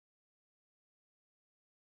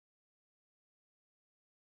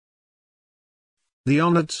The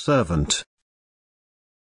Honored Servant.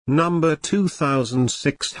 Number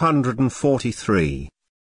 2643.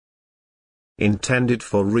 Intended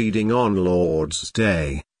for reading on Lord's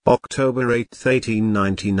Day, October 8,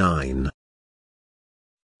 1899.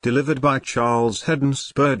 Delivered by Charles Haddon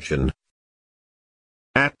Spurgeon.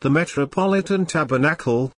 At the Metropolitan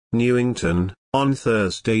Tabernacle, Newington, on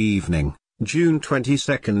Thursday evening, June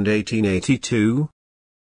 22, 1882.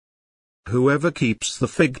 Whoever keeps the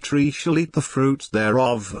fig tree shall eat the fruit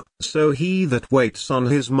thereof, so he that waits on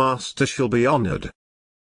his master shall be honored.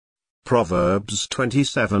 Proverbs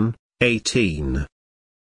 27:18.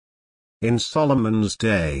 In Solomon's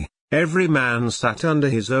day, every man sat under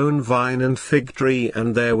his own vine and fig tree,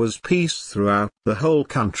 and there was peace throughout the whole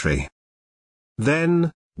country.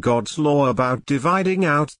 Then, God's law about dividing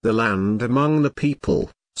out the land among the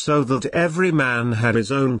people, so that every man had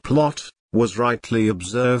his own plot, was rightly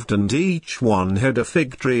observed, and each one had a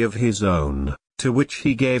fig tree of his own, to which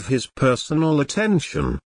he gave his personal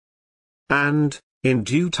attention. And, in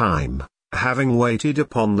due time, having waited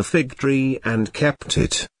upon the fig tree and kept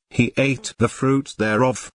it, he ate the fruit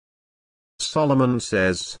thereof. Solomon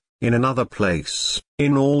says, in another place,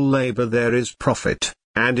 "In all labor there is profit,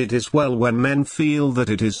 and it is well when men feel that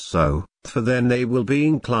it is so, for then they will be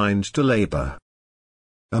inclined to labor."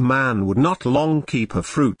 A man would not long keep a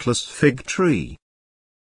fruitless fig tree.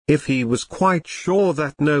 If he was quite sure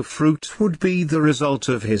that no fruit would be the result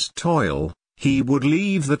of his toil, he would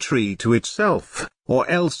leave the tree to itself, or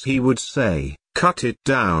else he would say, "Cut it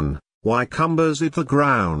down, why cumbers it the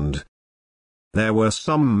ground?" There were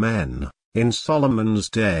some men, in Solomon's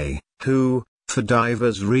day, who, for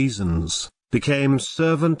divers reasons, became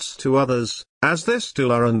servants to others, as there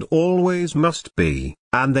still are and always must be,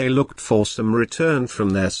 and they looked for some return from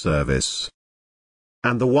their service.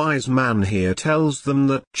 And the wise man here tells them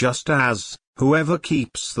that just as, whoever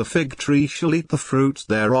keeps the fig tree shall eat the fruit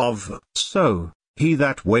thereof, so, he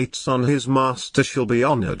that waits on his master shall be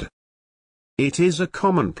honored. It is a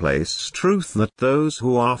commonplace truth that those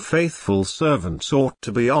who are faithful servants ought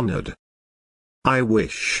to be honored. I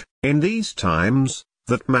wish, in these times,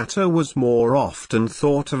 that matter was more often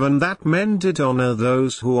thought of, and that men did honor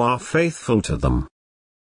those who are faithful to them.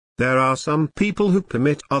 There are some people who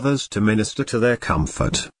permit others to minister to their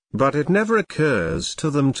comfort, but it never occurs to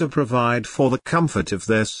them to provide for the comfort of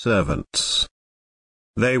their servants.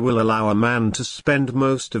 They will allow a man to spend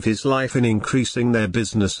most of his life in increasing their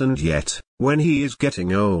business, and yet, when he is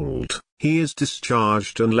getting old, he is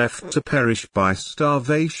discharged and left to perish by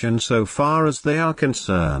starvation so far as they are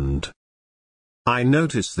concerned. I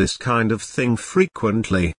notice this kind of thing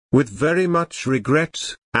frequently, with very much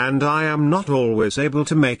regret, and I am not always able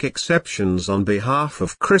to make exceptions on behalf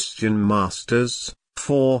of Christian masters,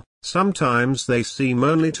 for, sometimes they seem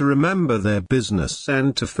only to remember their business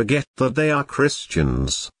and to forget that they are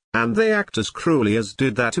Christians, and they act as cruelly as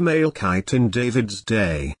did that Amalekite in David's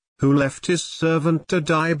day, who left his servant to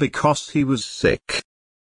die because he was sick.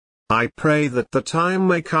 I pray that the time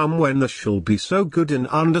may come when there shall be so good an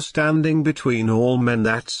understanding between all men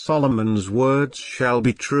that Solomon's words shall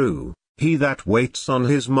be true, "He that waits on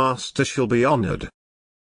his master shall be honored."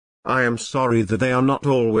 I am sorry that they are not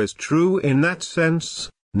always true in that sense,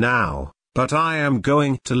 now, but I am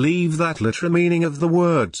going to leave that literal meaning of the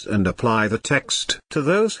words and apply the text to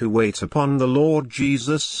those who wait upon the Lord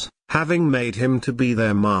Jesus, having made him to be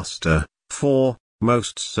their master, for,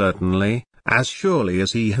 most certainly, as surely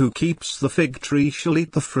as he who keeps the fig tree shall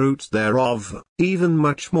eat the fruit thereof, even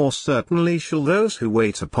much more certainly shall those who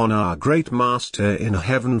wait upon our great Master in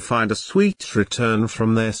heaven find a sweet return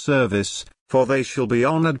from their service, for they shall be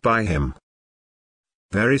honored by him.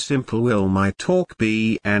 Very simple will my talk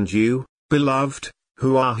be, and you, beloved,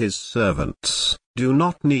 who are his servants, do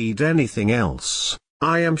not need anything else,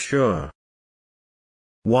 I am sure.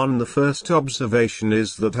 1. The first observation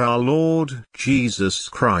is that our Lord Jesus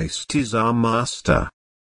Christ is our Master.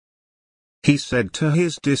 He said to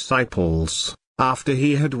his disciples, after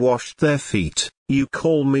he had washed their feet, "You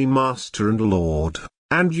call me Master and Lord,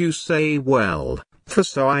 and you say well, for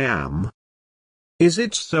so I am." Is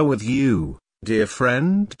it so with you, dear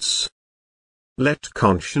friends? Let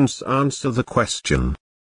conscience answer the question.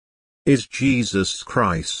 Is Jesus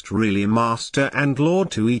Christ really Master and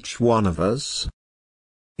Lord to each one of us?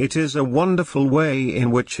 It is a wonderful way in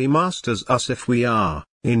which he masters us if we are,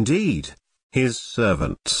 indeed, his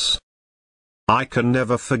servants. I can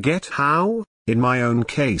never forget how, in my own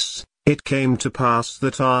case, it came to pass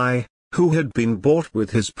that I, who had been bought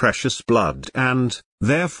with his precious blood and,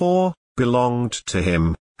 therefore, belonged to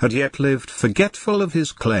him, had yet lived forgetful of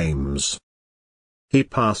his claims. He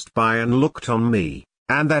passed by and looked on me,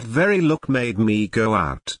 and that very look made me go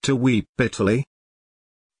out to weep bitterly.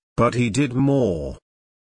 but he did more.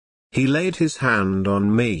 He laid his hand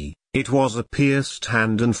on me. It was a pierced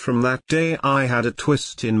hand, and from that day I had a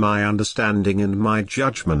twist in my understanding and my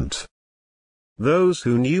judgment. Those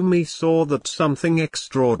who knew me saw that something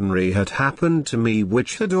extraordinary had happened to me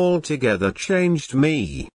which had altogether changed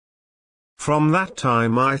me. From that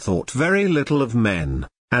time I thought very little of men,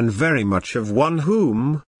 and very much of one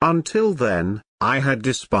whom, until then, I had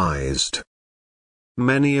despised.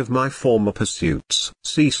 Many of my former pursuits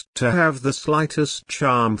ceased to have the slightest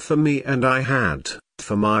charm for me, and I had,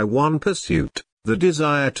 for my one pursuit, the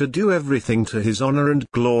desire to do everything to his honor and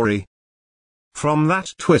glory. From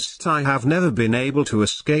that twist I have never been able to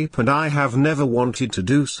escape, and I have never wanted to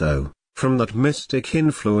do so. From that mystic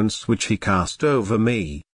influence which he cast over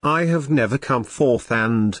me, I have never come forth,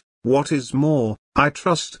 and, what is more, I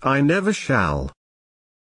trust I never shall.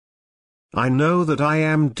 I know that I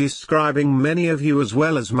am describing many of you as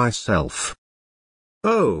well as myself.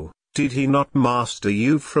 Oh, did he not master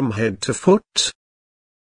you from head to foot?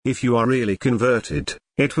 If you are really converted,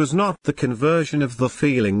 it was not the conversion of the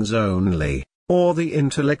feelings only, or the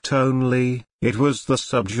intellect only, it was the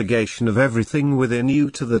subjugation of everything within you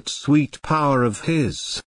to that sweet power of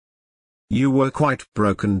his. You were quite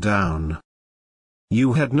broken down.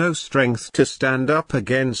 You had no strength to stand up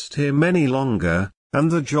against him any longer, and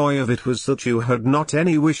the joy of it was that you had not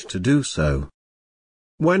any wish to do so.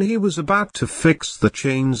 When he was about to fix the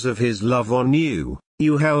chains of his love on you,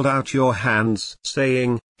 you held out your hands,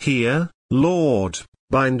 saying, "Here, Lord,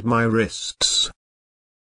 bind my wrists."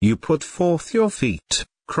 You put forth your feet,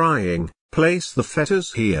 crying, "Place the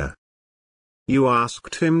fetters here." You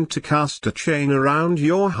asked him to cast a chain around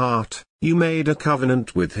your heart, you made a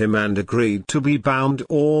covenant with him and agreed to be bound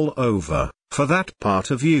all over. For that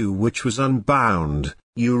part of you which was unbound,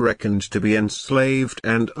 you reckoned to be enslaved,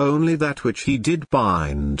 and only that which he did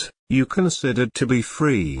bind, you considered to be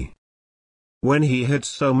free. When he had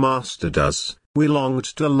so mastered us, we longed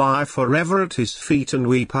to lie forever at his feet and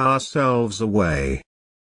weep ourselves away.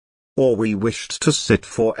 Or we wished to sit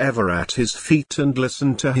forever at his feet and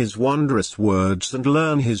listen to his wondrous words and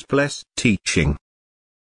learn his blessed teaching.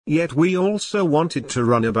 Yet we also wanted to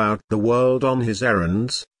run about the world on his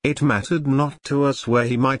errands. It mattered not to us where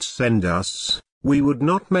he might send us, we would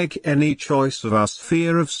not make any choice of our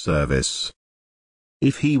sphere of service.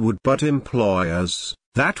 If he would but employ us,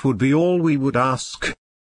 that would be all we would ask.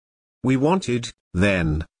 We wanted,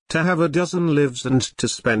 then, to have a dozen lives and to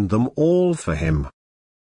spend them all for him.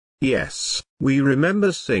 Yes, we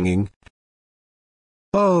remember singing,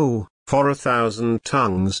 "Oh, for 1,000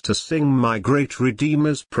 tongues to sing my great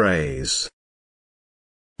Redeemer's praise."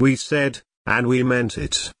 We said, and we meant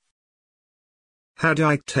it. Had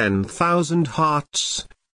I 10,000 hearts,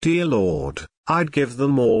 dear Lord, I'd give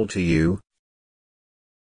them all to you.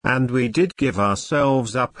 And we did give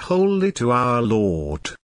ourselves up wholly to our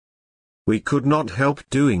Lord. We could not help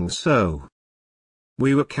doing so.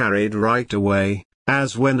 We were carried right away,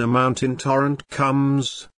 as when a mountain torrent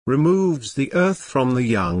comes, removes the earth from the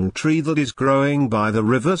young tree that is growing by the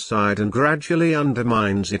riverside and gradually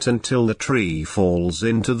undermines it until the tree falls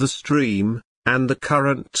into the stream, and the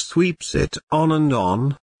current sweeps it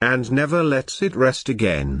on, and never lets it rest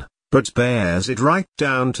again, but bears it right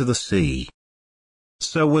down to the sea.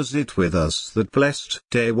 So was it with us that blessed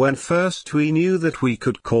day when first we knew that we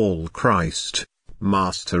could call Christ,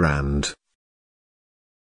 Master and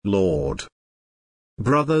Lord.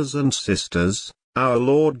 Brothers and sisters, our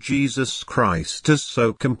Lord Jesus Christ has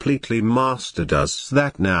so completely mastered us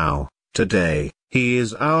that now, today, he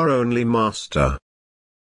is our only master.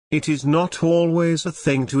 It is not always a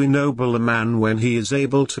thing to ennoble a man when he is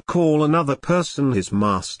able to call another person his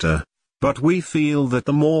master, but we feel that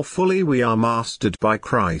the more fully we are mastered by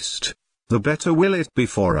Christ, the better will it be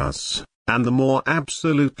for us, and the more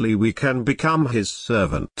absolutely we can become his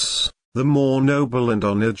servants, the more noble and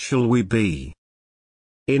honored shall we be.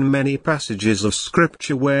 In many passages of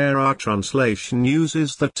Scripture where our translation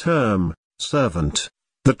uses the term servant,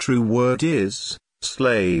 the true word is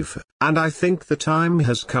slave, and I think the time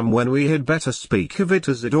has come when we had better speak of it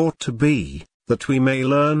as it ought to be, that we may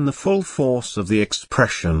learn the full force of the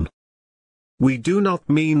expression. We do not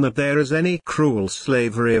mean that there is any cruel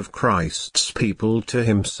slavery of Christ's people to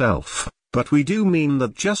himself, but we do mean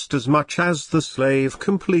that just as much as the slave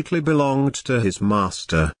completely belonged to his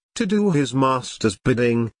master, to do his master's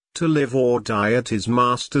bidding, to live or die at his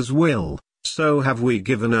master's will, so have we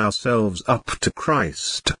given ourselves up to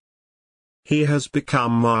Christ. He has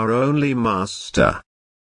become our only master.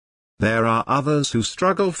 There are others who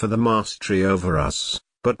struggle for the mastery over us,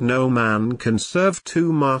 but no man can serve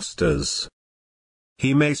two masters.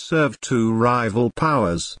 He may serve two rival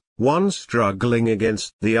powers, one struggling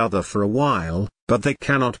against the other for a while, but they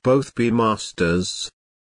cannot both be masters.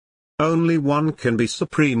 Only one can be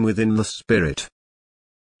supreme within the Spirit.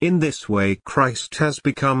 In this way Christ has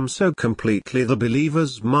become so completely the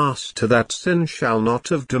believer's master that sin shall not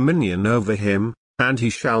have dominion over him, and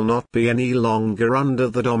he shall not be any longer under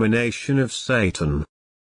the domination of Satan.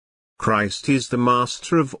 Christ is the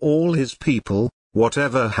master of all his people,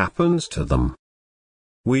 whatever happens to them.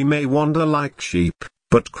 We may wander like sheep,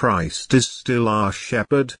 but Christ is still our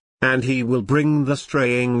shepherd, and he will bring the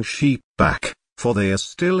straying sheep back, for they are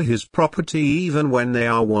still his property even when they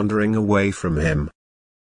are wandering away from him.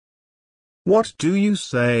 What do you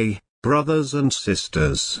say, brothers and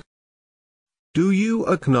sisters? Do you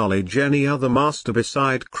acknowledge any other master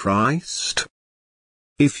beside Christ?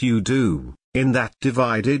 If you do, in that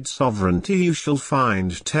divided sovereignty you shall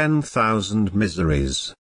find 10,000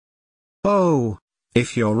 miseries. Oh,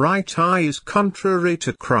 if your right eye is contrary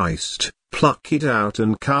to Christ, pluck it out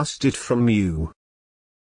and cast it from you.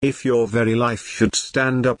 If your very life should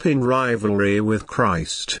stand up in rivalry with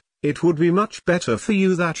Christ, it would be much better for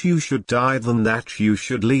you that you should die than that you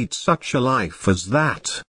should lead such a life as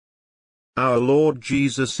that. Our Lord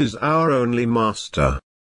Jesus is our only Master.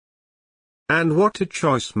 And what a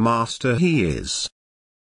choice Master He is!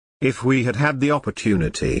 If we had had the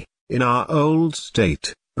opportunity, in our old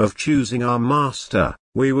state, of choosing our Master,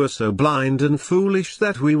 we were so blind and foolish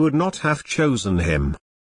that we would not have chosen Him.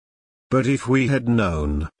 But if we had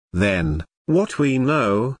known, then, what we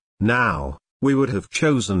know, now, we would have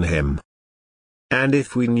chosen Him. And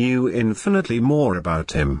if we knew infinitely more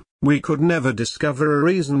about Him, we could never discover a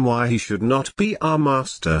reason why He should not be our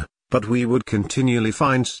Master, but we would continually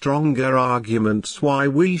find stronger arguments why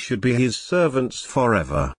we should be His servants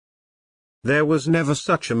forever. There was never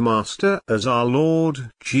such a Master as our Lord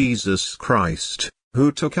Jesus Christ,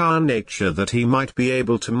 who took our nature that He might be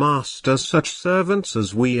able to master such servants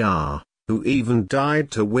as we are, who even died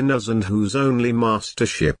to win us and whose only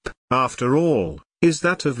mastership, after all, is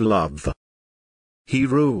that of love. He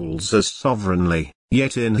rules us sovereignly,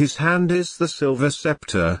 yet in His hand is the silver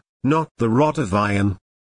scepter, not the rod of iron.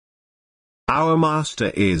 Our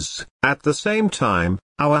Master is, at the same time,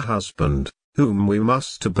 our husband, whom we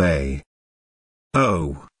must obey.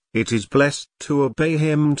 Oh, it is blessed to obey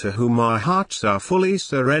Him to whom our hearts are fully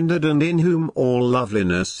surrendered and in whom all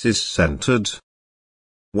loveliness is centered.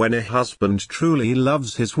 When a husband truly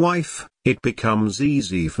loves his wife, it becomes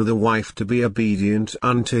easy for the wife to be obedient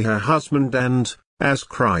unto her husband, and, as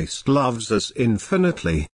Christ loves us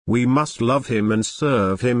infinitely, we must love Him and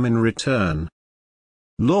serve Him in return.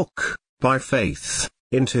 Look, by faith,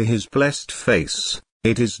 into His blessed face.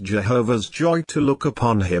 It is Jehovah's joy to look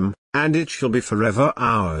upon Him, and it shall be forever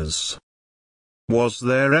ours. Was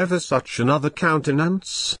there ever such another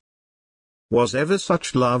countenance? Was ever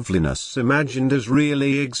such loveliness imagined as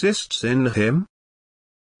really exists in Him?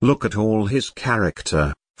 Look at all His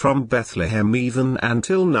character, from Bethlehem even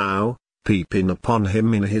until now, peep in upon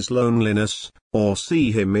Him in His loneliness, or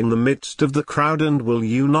see Him in the midst of the crowd, and will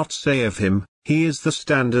you not say of Him, He is the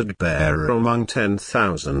standard bearer among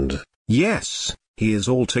 10,000, yes, He is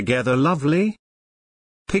altogether lovely?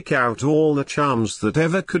 Pick out all the charms that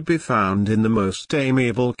ever could be found in the most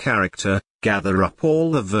amiable character, gather up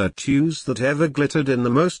all the virtues that ever glittered in the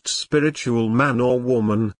most spiritual man or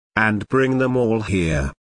woman, and bring them all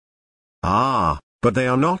here. Ah, but they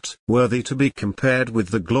are not worthy to be compared with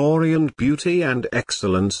the glory and beauty and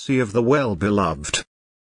excellency of the well-beloved.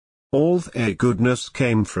 All their goodness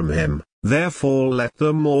came from Him, therefore let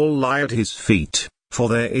them all lie at His feet, for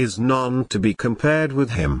there is none to be compared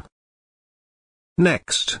with Him.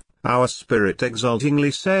 Next, our spirit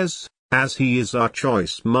exultingly says, as He is our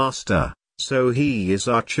choice Master, so He is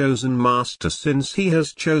our chosen Master. Since He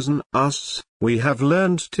has chosen us, we have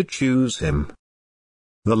learned to choose Him.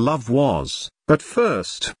 The love was, at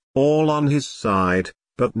first, all on His side,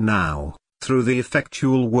 but now, through the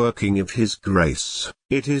effectual working of His grace,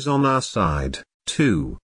 it is on our side,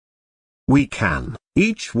 too. We can,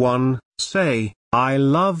 each one, say, I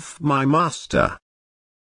love my Master.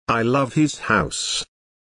 I love His house.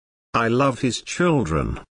 I love His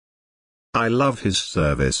children. I love His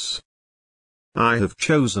service. I have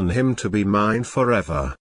chosen Him to be mine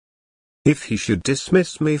forever. If He should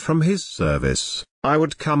dismiss me from His service, I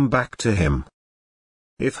would come back to Him.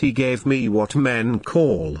 If He gave me what men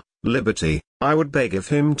call liberty, I would beg of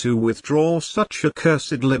Him to withdraw such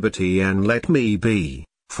accursed liberty and let me be,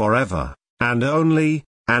 forever, and only,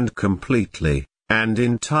 and completely, and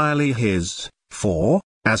entirely His, for,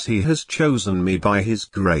 as He has chosen me by His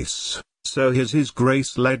grace, so has His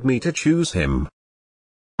grace led me to choose Him.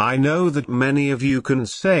 I know that many of you can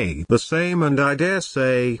say the same, and I dare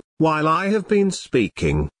say, while I have been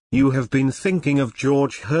speaking, you have been thinking of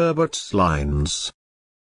George Herbert's lines.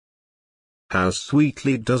 How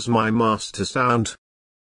sweetly does my master sound?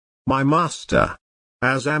 My master,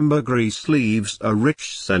 as ambergris leaves a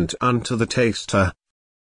rich scent unto the taster,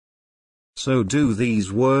 so do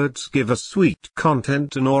these words give a sweet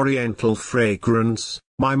content and oriental fragrance,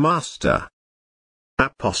 my master.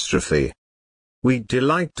 Apostrophe. We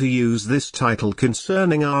delight to use this title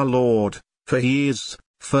concerning our Lord, for he is,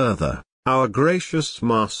 further, our gracious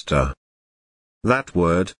Master. That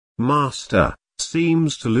word, master,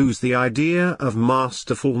 seems to lose the idea of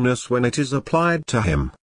masterfulness when it is applied to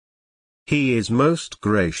him. He is most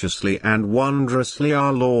graciously and wondrously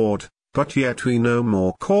our Lord, but yet we no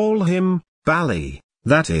more call him, Bally,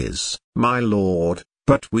 that is, my Lord,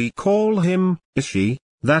 but we call him, Ishi,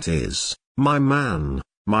 that is, my man,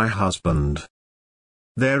 my husband.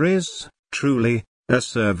 There is, truly, a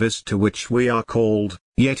service to which we are called,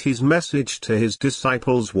 yet his message to his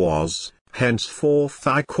disciples was, henceforth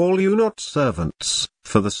I call you not servants,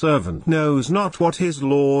 for the servant knows not what his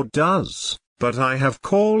Lord does, but I have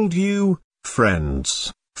called you,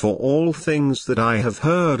 friends, for all things that I have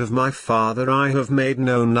heard of my Father I have made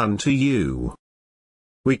known unto you.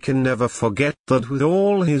 We can never forget that with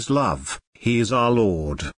all his love, he is our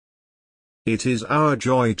Lord. It is our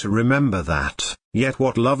joy to remember that, yet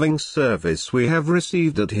what loving service we have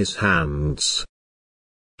received at his hands.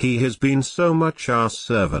 He has been so much our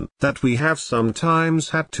servant that we have sometimes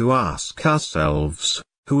had to ask ourselves,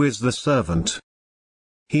 who is the servant?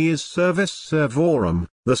 He is servus servorum,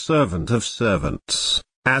 the servant of servants,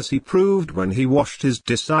 as he proved when he washed his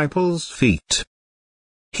disciples' feet.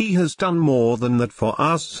 He has done more than that for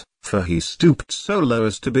us, for he stooped so low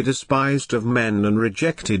as to be despised of men and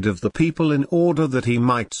rejected of the people in order that he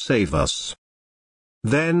might save us.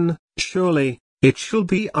 Then, surely, it shall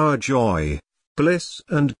be our joy, bliss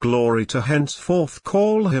and glory to henceforth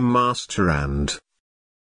call him Master and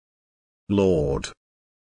Lord.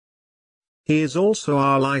 He is also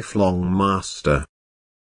our lifelong Master.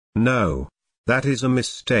 No, that is a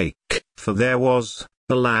mistake, for there was,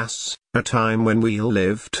 alas, a time when we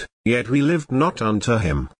lived, yet we lived not unto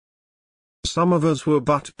him. Some of us were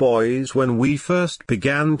but boys when we first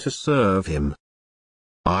began to serve him.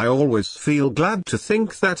 I always feel glad to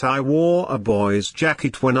think that I wore a boy's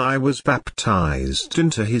jacket when I was baptized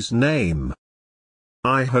into his name.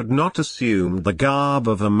 I had not assumed the garb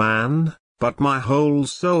of a man, but my whole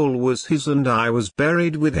soul was his and I was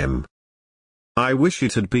buried with him. I wish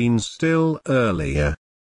it had been still earlier.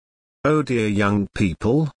 Oh dear young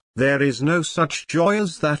people, there is no such joy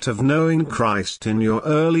as that of knowing Christ in your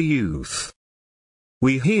early youth.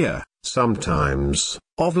 We hear, sometimes,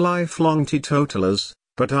 of lifelong teetotalers,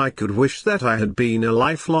 but I could wish that I had been a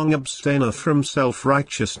lifelong abstainer from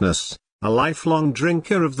self-righteousness, a lifelong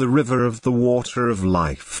drinker of the river of the water of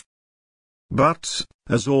life. But,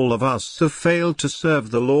 as all of us have failed to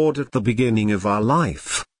serve the Lord at the beginning of our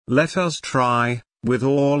life, let us try, with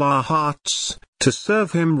all our hearts, to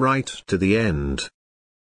serve him right to the end.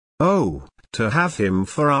 Oh, to have him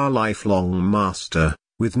for our lifelong Master,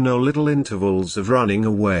 with no little intervals of running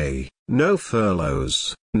away, no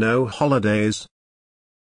furloughs, no holidays.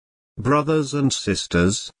 Brothers and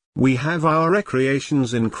sisters, we have our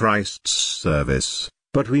recreations in Christ's service,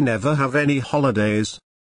 but we never have any holidays.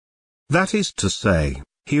 That is to say,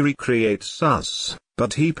 he recreates us,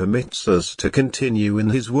 but he permits us to continue in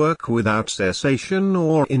his work without cessation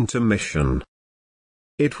or intermission.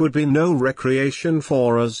 It would be no recreation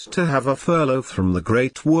for us to have a furlough from the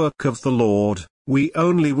great work of the Lord. We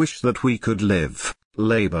only wish that we could live,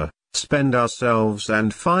 labor, spend ourselves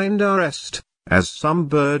and find our rest, as some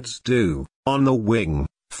birds do, on the wing,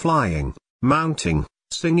 flying, mounting,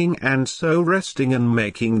 singing and so resting and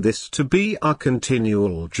making this to be our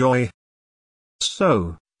continual joy.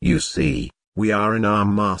 So, you see, we are in our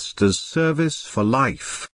Master's service for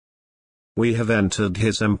life. We have entered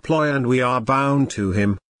his employ and we are bound to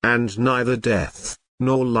him, and neither death,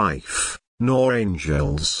 nor life, nor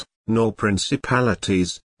angels, nor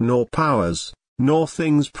principalities, nor powers, nor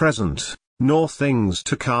things present, nor things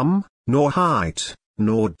to come, nor height,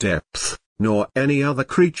 nor depth, nor any other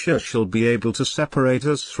creature shall be able to separate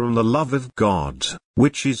us from the love of God,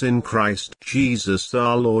 which is in Christ Jesus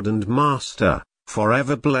our Lord and Master,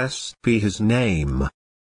 forever blessed be his name.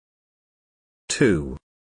 2.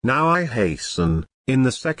 Now I hasten, in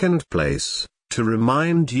the second place, to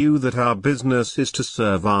remind you that our business is to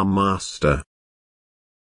serve our Master.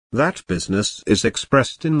 That business is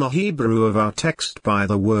expressed in the Hebrew of our text by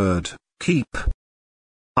the word, keep.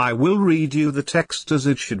 I will read you the text as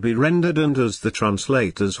it should be rendered and as the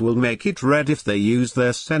translators will make it read if they use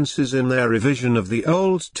their senses in their revision of the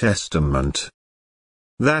Old Testament.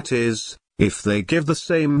 That is, if they give the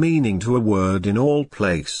same meaning to a word in all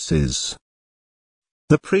places.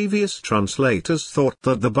 The previous translators thought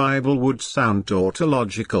that the Bible would sound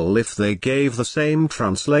tautological if they gave the same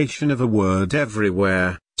translation of a word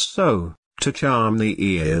everywhere, so, to charm the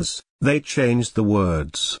ears, they changed the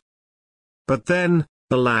words. But then,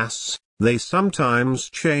 alas, they sometimes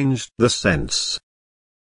changed the sense.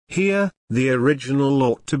 Here, the original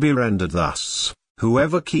ought to be rendered thus: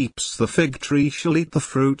 whoever keeps the fig tree shall eat the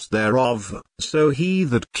fruit thereof, so he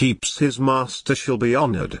that keeps his master shall be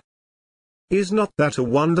honored. Is not that a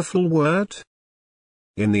wonderful word?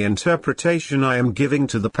 In the interpretation I am giving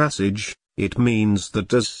to the passage, it means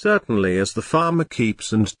that as certainly as the farmer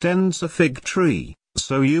keeps and tends a fig tree,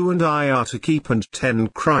 so you and I are to keep and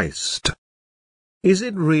tend Christ. Is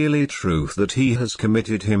it really true that he has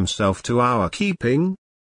committed himself to our keeping?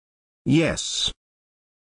 Yes.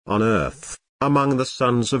 On earth, among the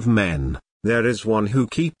sons of men, there is one who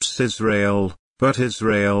keeps Israel, but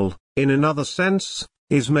Israel, in another sense,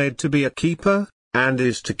 is made to be a keeper, and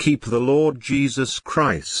is to keep the Lord Jesus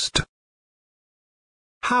Christ.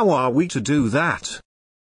 How are we to do that?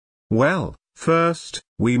 Well, first,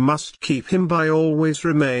 we must keep him by always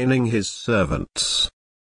remaining his servants.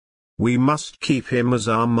 We must keep him as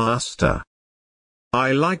our master.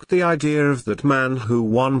 I like the idea of that man who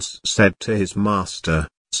once said to his master,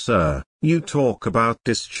 "Sir, you talk about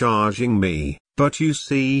discharging me, but you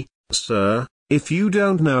see, sir, if you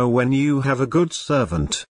don't know when you have a good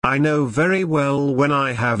servant, I know very well when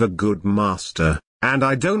I have a good master, and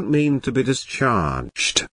I don't mean to be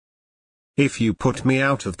discharged. If you put me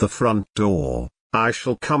out of the front door, I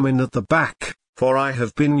shall come in at the back, for I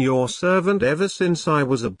have been your servant ever since I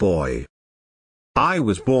was a boy. I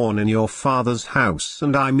was born in your father's house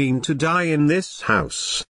and I mean to die in this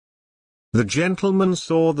house." The gentleman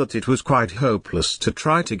saw that it was quite hopeless to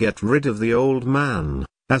try to get rid of the old man,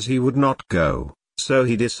 as he would not go, so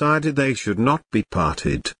he decided they should not be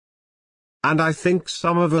parted. And I think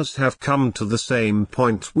some of us have come to the same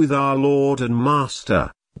point with our Lord and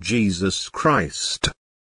Master, Jesus Christ.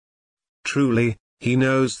 Truly, he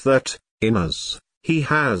knows that, in us, he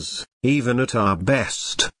has, even at our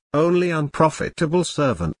best, only unprofitable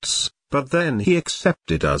servants, but then he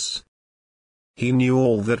accepted us. He knew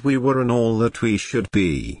all that we were and all that we should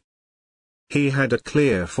be. He had a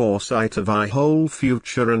clear foresight of our whole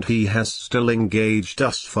future and he has still engaged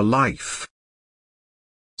us for life.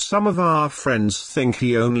 Some of our friends think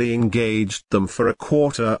he only engaged them for a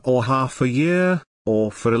quarter or half a year,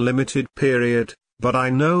 or for a limited period, but I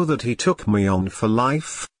know that he took me on for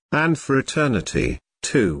life, and for eternity,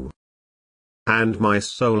 too. And my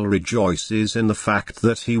soul rejoices in the fact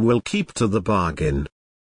that he will keep to the bargain.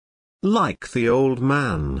 Like the old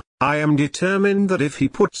man, I am determined that if he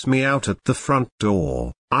puts me out at the front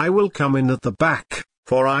door, I will come in at the back,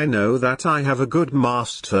 for I know that I have a good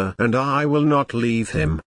master and I will not leave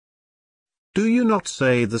him. Do you not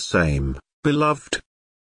say the same, beloved?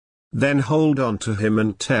 Then hold on to him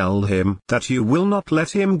and tell him that you will not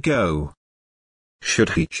let him go.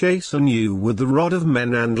 Should he chasten you with the rod of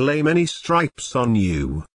men and lay many stripes on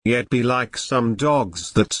you, yet be like some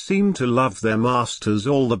dogs that seem to love their masters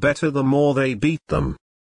all the better the more they beat them.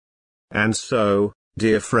 And so,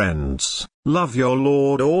 dear friends, love your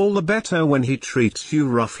Lord all the better when he treats you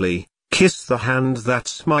roughly, kiss the hand that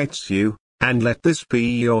smites you, and let this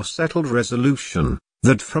be your settled resolution,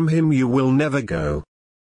 that from him you will never go.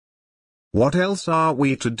 What else are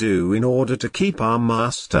we to do in order to keep our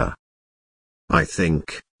master? I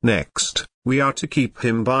think, next, we are to keep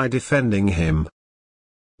him by defending him.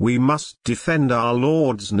 We must defend our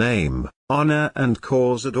Lord's name, honor and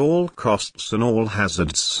cause at all costs and all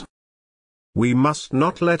hazards. We must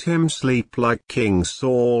not let him sleep like King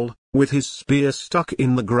Saul, with his spear stuck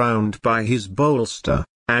in the ground by his bolster,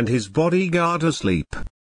 and his bodyguard asleep.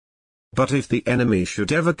 But if the enemy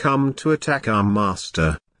should ever come to attack our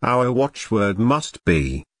master, our watchword must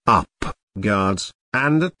be, up, guards,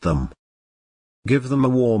 and at them. Give them a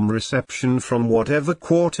warm reception from whatever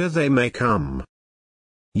quarter they may come.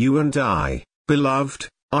 You and I, beloved,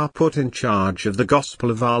 are put in charge of the gospel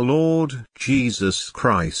of our Lord Jesus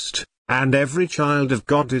Christ, and every child of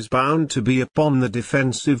God is bound to be upon the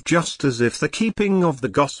defensive just as if the keeping of the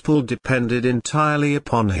gospel depended entirely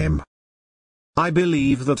upon him. I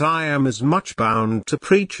believe that I am as much bound to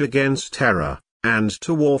preach against error, and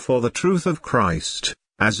to war for the truth of Christ,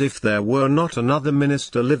 as if there were not another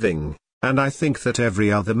minister living, and I think that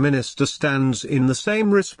every other minister stands in the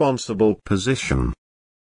same responsible position.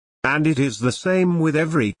 And it is the same with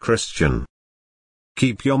every Christian.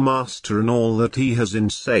 Keep your master and all that he has in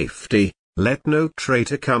safety, let no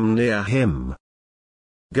traitor come near him.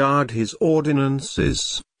 Guard his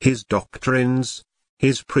ordinances, his doctrines,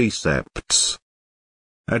 his precepts.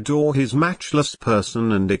 Adore his matchless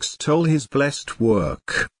person and extol his blessed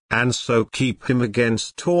work, and so keep him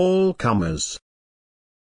against all comers.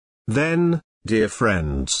 Then, dear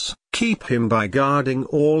friends, keep him by guarding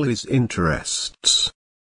all his interests.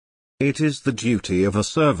 It is the duty of a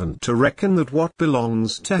servant to reckon that what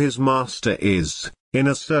belongs to his master is, in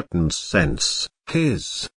a certain sense,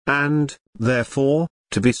 his, and, therefore,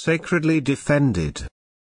 to be sacredly defended.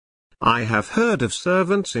 I have heard of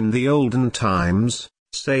servants in the olden times,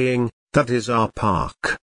 saying, "That is our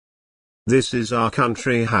park. This is our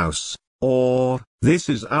country house," or, "This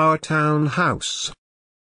is our town house.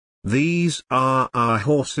 These are our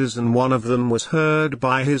horses," and one of them was heard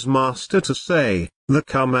by his master to say, "There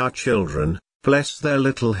come our children, bless their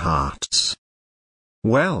little hearts."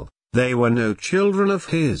 Well, they were no children of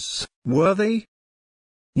his, were they?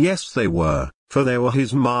 Yes, they were, for they were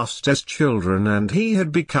his master's children, and he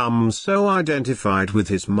had become so identified with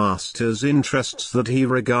his master's interests that he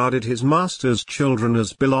regarded his master's children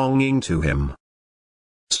as belonging to him.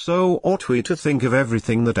 So ought we to think of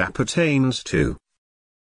everything that appertains to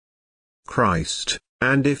Christ,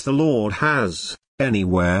 and if the Lord has,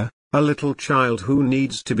 anywhere, a little child who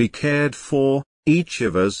needs to be cared for, each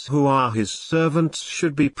of us who are his servants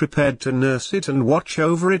should be prepared to nurse it and watch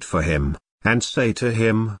over it for him, and say to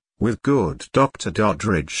him, with good Dr.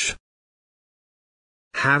 Doddridge,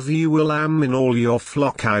 "Have you a lamb in all your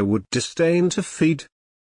flock I would disdain to feed?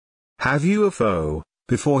 Have you a foe,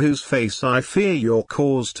 before whose face I fear your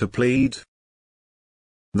cause to plead?"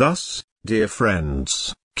 Thus, dear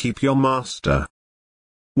friends, keep your master.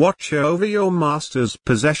 Watch over your master's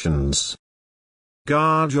possessions.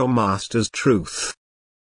 Guard your master's truth.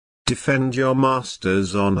 Defend your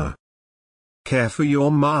master's honor. Care for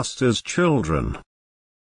your master's children.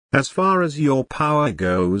 As far as your power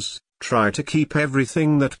goes, try to keep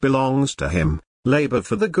everything that belongs to him, labor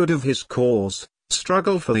for the good of his cause,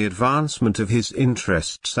 struggle for the advancement of his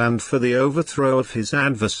interests and for the overthrow of his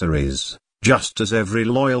adversaries, just as every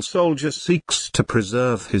loyal soldier seeks to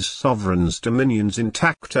preserve his sovereign's dominions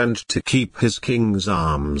intact and to keep his king's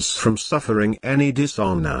arms from suffering any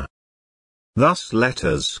dishonor. Thus let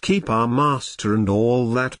us keep our master and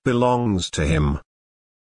all that belongs to him.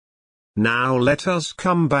 Now let us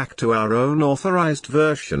come back to our own authorized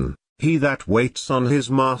version, "He that waits on his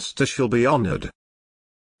master shall be honored."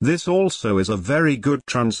 This also is a very good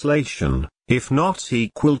translation, if not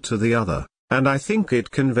equal to the other, and I think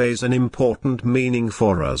it conveys an important meaning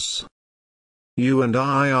for us. You and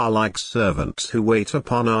I are like servants who wait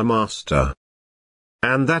upon our master.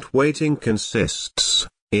 And that waiting consists,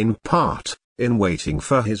 in part, in waiting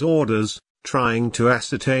for his orders, trying to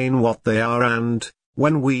ascertain what they are and,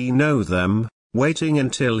 when we know them, waiting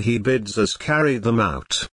until he bids us carry them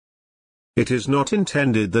out. It is not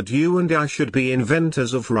intended that you and I should be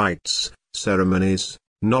inventors of rites, ceremonies,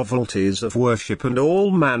 novelties of worship and all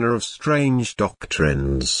manner of strange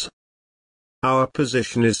doctrines. Our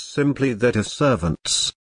position is simply that of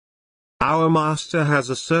servants. Our master has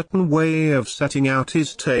a certain way of setting out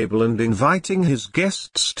his table and inviting his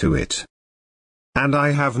guests to it. And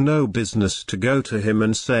I have no business to go to him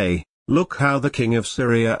and say, "Look how the king of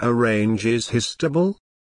Syria arranges his table.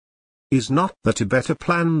 Is not that a better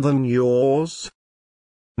plan than yours?"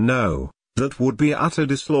 No, that would be utter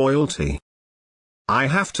disloyalty. I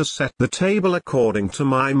have to set the table according to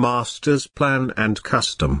my master's plan and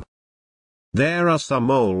custom. There are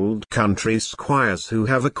some old country squires who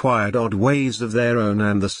have acquired odd ways of their own,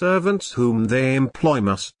 and the servants whom they employ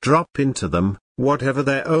must drop into them, whatever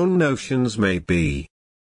their own notions may be.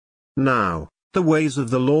 Now, the ways of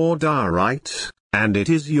the Lord are right, and it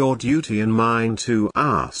is your duty and mine to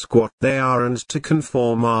ask what they are and to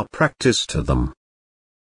conform our practice to them.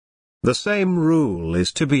 The same rule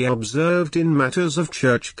is to be observed in matters of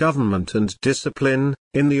church government and discipline,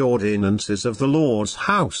 in the ordinances of the Lord's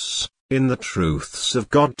house, in the truths of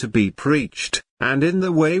God to be preached, and in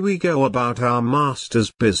the way we go about our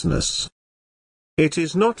master's business. It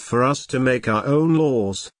is not for us to make our own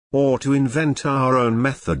laws, or to invent our own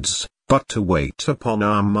methods, but to wait upon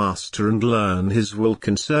our master and learn his will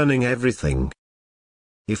concerning everything.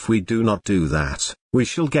 If we do not do that, we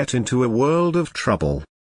shall get into a world of trouble.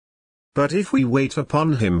 But if we wait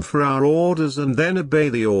upon him for our orders and then obey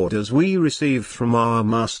the orders we receive from our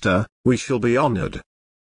master, we shall be honored.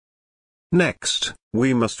 Next,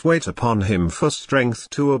 we must wait upon him for strength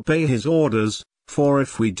to obey his orders, for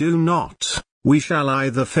if we do not, we shall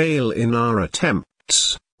either fail in our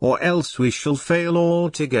attempts, or else we shall fail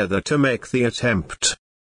altogether to make the attempt.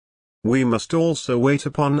 We must also wait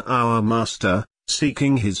upon our Master,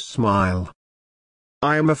 seeking his smile.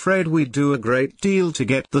 I am afraid we do a great deal to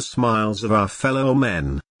get the smiles of our fellow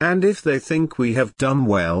men, and if they think we have done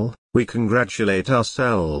well, we congratulate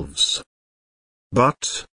ourselves.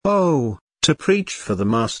 But, oh, to preach for the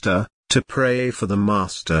Master, to pray for the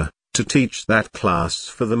Master, to teach that class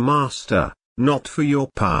for the Master, not for your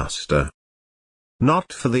pastor.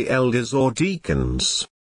 Not for the elders or deacons.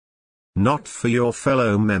 Not for your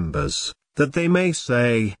fellow members, that they may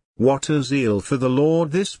say, "What a zeal for the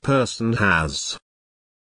Lord this person has."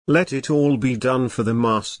 Let it all be done for the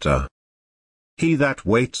Master. He that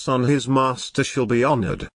waits on his Master shall be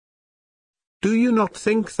honored. Do you not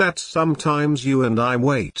think that sometimes you and I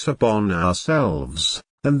wait upon ourselves,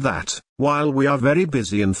 and that, while we are very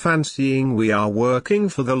busy and fancying we are working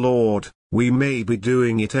for the Lord, we may be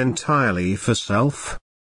doing it entirely for self?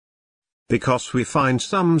 Because we find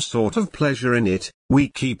some sort of pleasure in it, we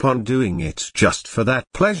keep on doing it just for that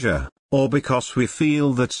pleasure, or because we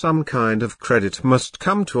feel that some kind of credit must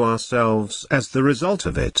come to ourselves as the result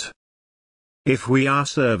of it. If we are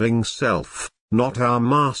serving self, not our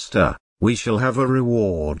Master, we shall have a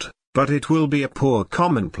reward, but it will be a poor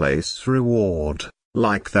commonplace reward,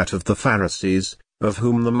 like that of the Pharisees, of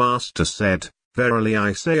whom the Master said, "Verily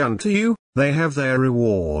I say unto you, they have their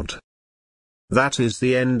reward." That is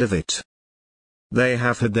the end of it. They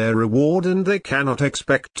have had their reward and they cannot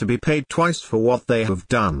expect to be paid twice for what they have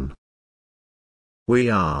done. We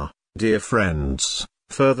are, dear friends,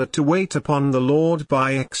 further to wait upon the Lord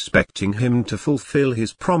by expecting him to fulfill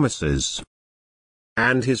his promises.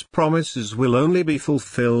 And his promises will only be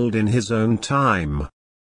fulfilled in his own time.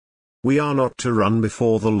 We are not to run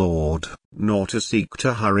before the Lord, nor to seek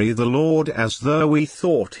to hurry the Lord as though we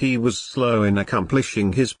thought he was slow in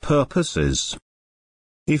accomplishing his purposes.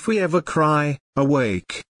 If we ever cry,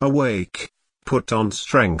 "Awake, awake, put on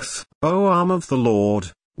strength, O arm of the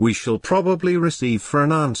Lord," we shall probably receive for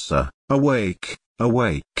an answer, "Awake,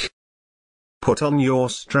 awake. Put on your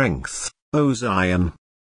strength, O Zion."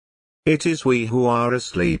 It is we who are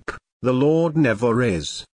asleep, the Lord never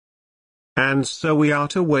is. And so we are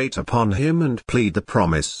to wait upon him and plead the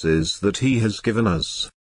promises that he has given us.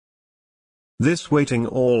 This waiting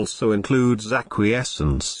also includes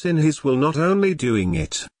acquiescence in his will, not only doing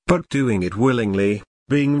it, but doing it willingly,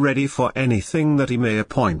 being ready for anything that he may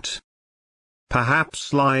appoint.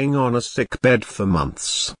 Perhaps lying on a sick bed for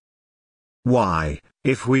months. Why,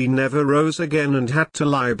 if we never rose again and had to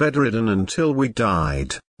lie bedridden until we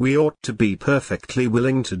died, we ought to be perfectly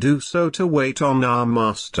willing to do so to wait on our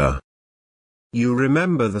Master. You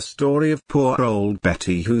remember the story of poor old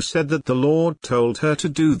Betty who said that the Lord told her to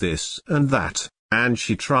do this and that, and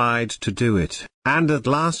she tried to do it, and at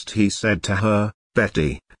last he said to her,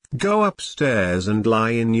 "Betty, go upstairs and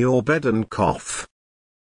lie in your bed and cough."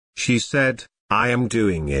 She said, "I am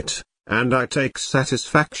doing it, and I take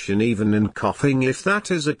satisfaction even in coughing if that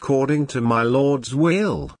is according to my Lord's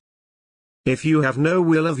will." If you have no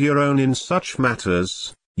will of your own in such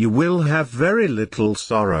matters, you will have very little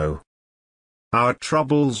sorrow. Our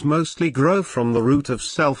troubles mostly grow from the root of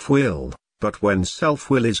self-will, but when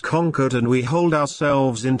self-will is conquered and we hold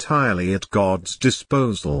ourselves entirely at God's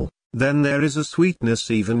disposal, then there is a sweetness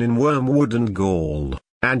even in wormwood and gall,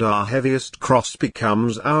 and our heaviest cross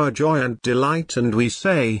becomes our joy and delight, and we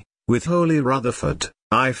say, with holy Rutherford,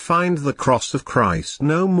 "I find the cross of Christ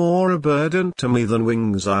no more a burden to me than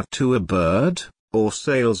wings are to a bird, or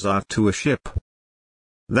sails are to a ship."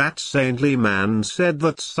 That saintly man said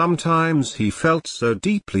that sometimes he felt so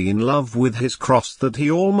deeply in love with his cross that he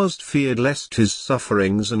almost feared lest his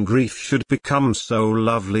sufferings and grief should become so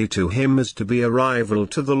lovely to him as to be a rival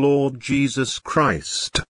to the Lord Jesus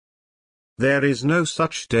Christ. There is no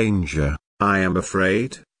such danger, I am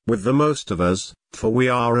afraid, with the most of us, for we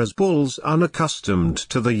are as bulls unaccustomed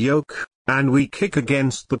to the yoke, and we kick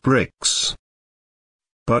against the pricks.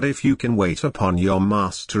 But if you can wait upon your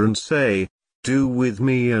Master and say, "Do with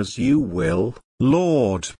me as you will,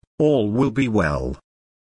 Lord," all will be well.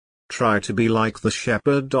 Try to be like the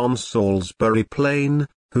shepherd on Salisbury Plain,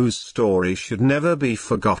 whose story should never be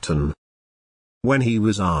forgotten. When he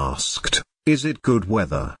was asked, "Is it good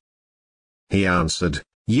weather?" he answered,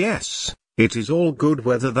 "Yes, it is all good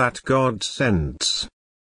weather that God sends."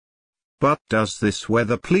 "But does this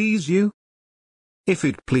weather please you?" "If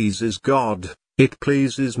it pleases God, it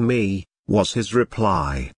pleases me," was his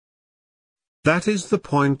reply. That is the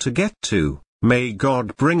point to get to. May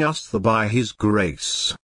God bring us there by his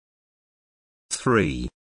grace. 3.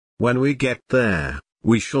 When we get there,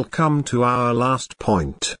 we shall come to our last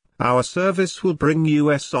point. Our service will bring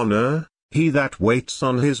us honor, he that waits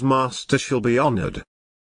on his master shall be honored.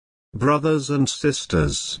 Brothers and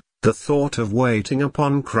sisters, the thought of waiting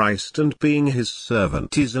upon Christ and being his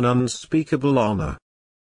servant is an unspeakable honor.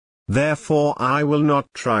 Therefore I will not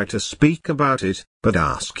try to speak about it, but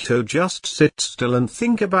ask to just sit still and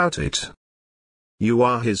think about it. You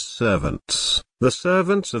are his servants, the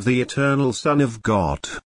servants of the eternal Son of God.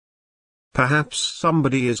 Perhaps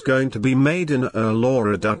somebody is going to be made an earl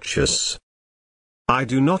or a duchess. I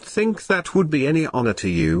do not think that would be any honor to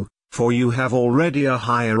you, for you have already a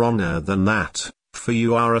higher honor than that, for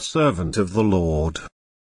you are a servant of the Lord.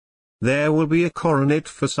 There will be a coronet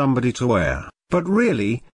for somebody to wear, but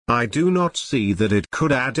really, I do not see that it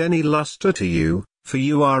could add any luster to you, for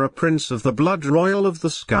you are a prince of the blood royal of the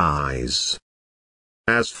skies.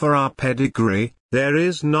 As for our pedigree, there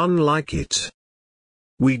is none like it.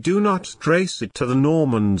 We do not trace it to the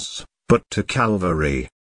Normans, but to Calvary.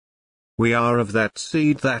 We are of that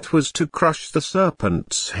seed that was to crush the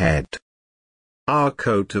serpent's head. Our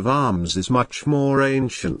coat of arms is much more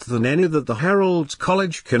ancient than any that the Herald's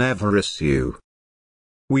College can ever issue.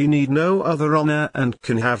 We need no other honor and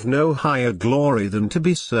can have no higher glory than to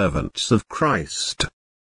be servants of Christ.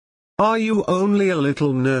 Are you only a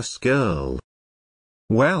little nurse girl?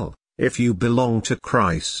 Well, if you belong to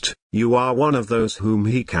Christ, you are one of those whom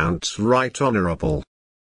he counts right honorable.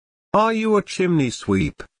 Are you a chimney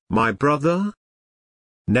sweep, my brother?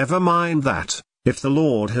 Never mind that. If the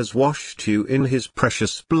Lord has washed you in his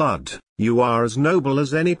precious blood, you are as noble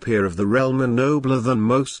as any peer of the realm and nobler than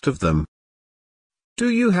most of them. Do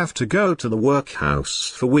you have to go to the workhouse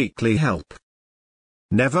for weekly help?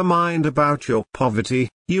 Never mind about your poverty,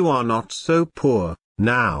 you are not so poor,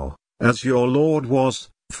 now, as your Lord was,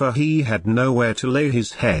 for he had nowhere to lay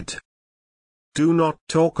his head. Do not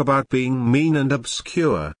talk about being mean and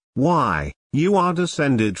obscure, why, you are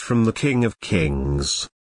descended from the King of Kings.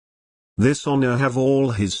 This honor have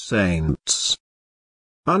all his saints.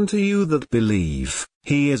 Unto you that believe,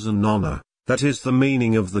 he is an honor, that is the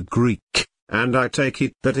meaning of the Greek, and I take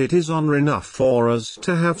it that it is honor enough for us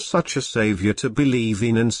to have such a Savior to believe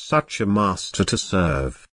in and such a Master to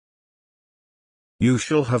serve. You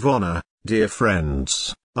shall have honor, dear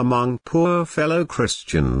friends, among poor fellow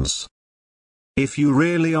Christians. If you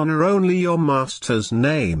really honor only your Master's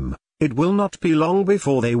name, it will not be long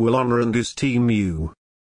before they will honor and esteem you.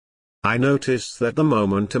 I notice that the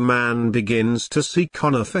moment a man begins to seek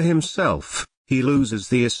honor for himself, he loses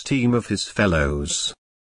the esteem of his fellows.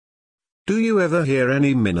 Do you ever hear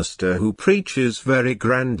any minister who preaches very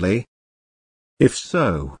grandly? If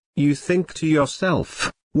so, you think to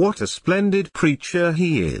yourself, what a splendid preacher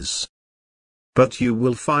he is. But you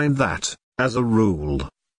will find that, as a rule,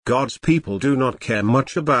 God's people do not care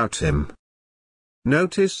much about him.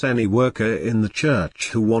 Notice any worker in the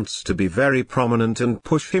church who wants to be very prominent and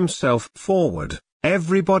push himself forward,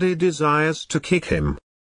 everybody desires to kick him.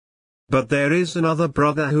 But there is another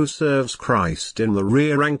brother who serves Christ in the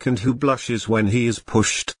rear rank and who blushes when he is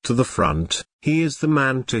pushed to the front. He is the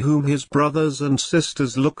man to whom his brothers and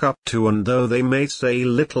sisters look up to, and though they may say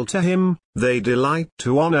little to him, they delight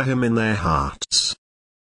to honor him in their hearts.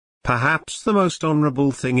 Perhaps the most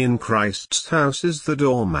honorable thing in Christ's house is the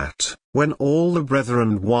doormat. When all the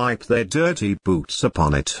brethren wipe their dirty boots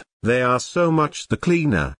upon it, they are so much the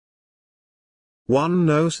cleaner. One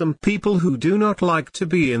knows some people who do not like to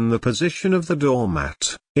be in the position of the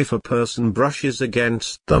doormat. If a person brushes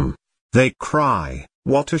against them, they cry,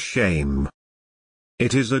 "What a shame!"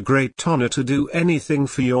 It is a great honor to do anything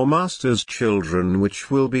for your Master's children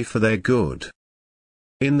which will be for their good.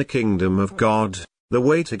 In the kingdom of God, the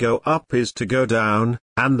way to go up is to go down,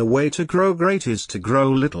 and the way to grow great is to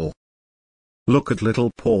grow little. Look at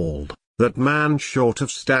little Paul, that man short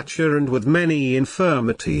of stature and with many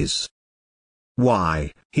infirmities.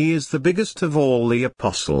 Why, he is the biggest of all the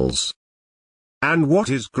apostles. And what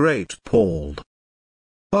is great Paul?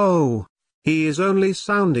 Oh, he is only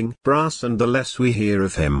sounding brass, and the less we hear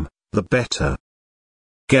of him, the better.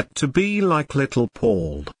 Get to be like little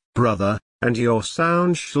Paul, brother, and your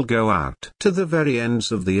sound shall go out to the very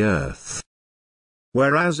ends of the earth.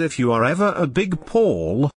 Whereas if you are ever a big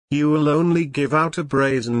Paul, you will only give out a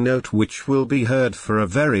brazen note which will be heard for a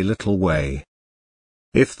very little way.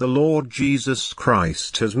 If the Lord Jesus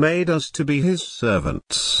Christ has made us to be his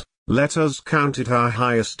servants, let us count it our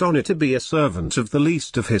highest honor to be a servant of the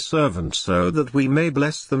least of his servants, so that we may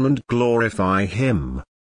bless them and glorify him.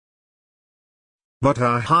 But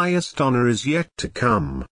our highest honor is yet to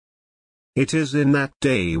come. It is in that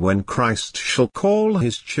day when Christ shall call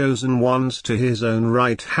his chosen ones to his own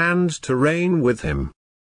right hand to reign with him.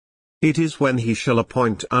 It is when he shall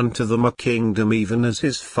appoint unto them a kingdom even as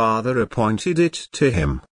his Father appointed it to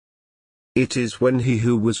him. It is when he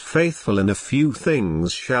who was faithful in a few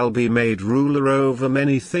things shall be made ruler over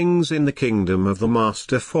many things in the kingdom of the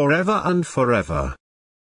Master forever and forever.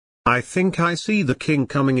 I think I see the King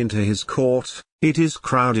coming into his court. It is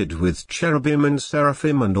crowded with cherubim and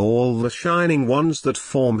seraphim and all the shining ones that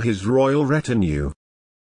form his royal retinue.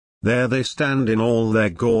 There they stand in all their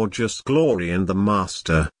gorgeous glory, and the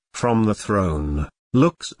Master, from the throne,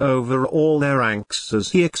 looks over all their ranks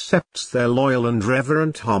as he accepts their loyal and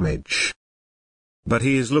reverent homage. But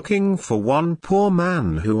he is looking for one poor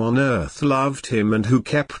man who on earth loved him and who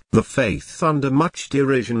kept the faith under much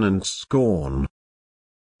derision and scorn.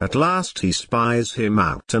 At last he spies him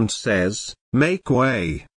out and says, "Make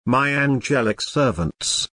way, my angelic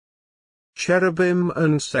servants. Cherubim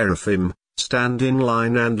and seraphim, stand in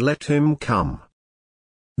line and let him come.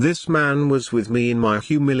 This man was with me in my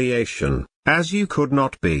humiliation, as you could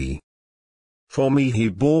not be. For me he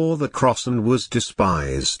bore the cross and was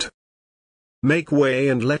despised. Make way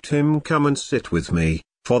and let him come and sit with me,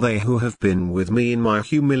 for they who have been with me in my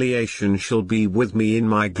humiliation shall be with me in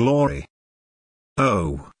my glory."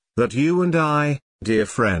 Oh, that you and I, dear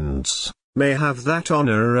friends, may have that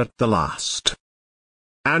honor at the last.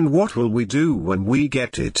 And what will we do when we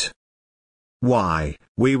get it? Why,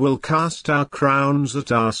 we will cast our crowns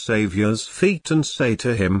at our Saviour's feet and say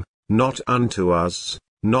to him, "Not unto us,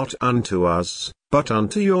 not unto us, but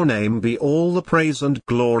unto your name be all the praise and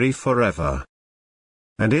glory forever."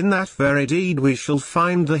 And in that very deed we shall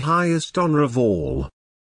find the highest honor of all.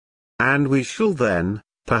 And we shall then,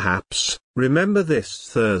 perhaps, remember this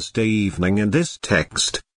Thursday evening and this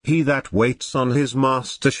text, "He that waits on his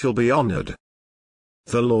Master shall be honored."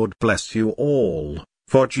 The Lord bless you all,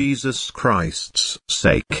 for Jesus Christ's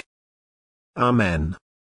sake. Amen.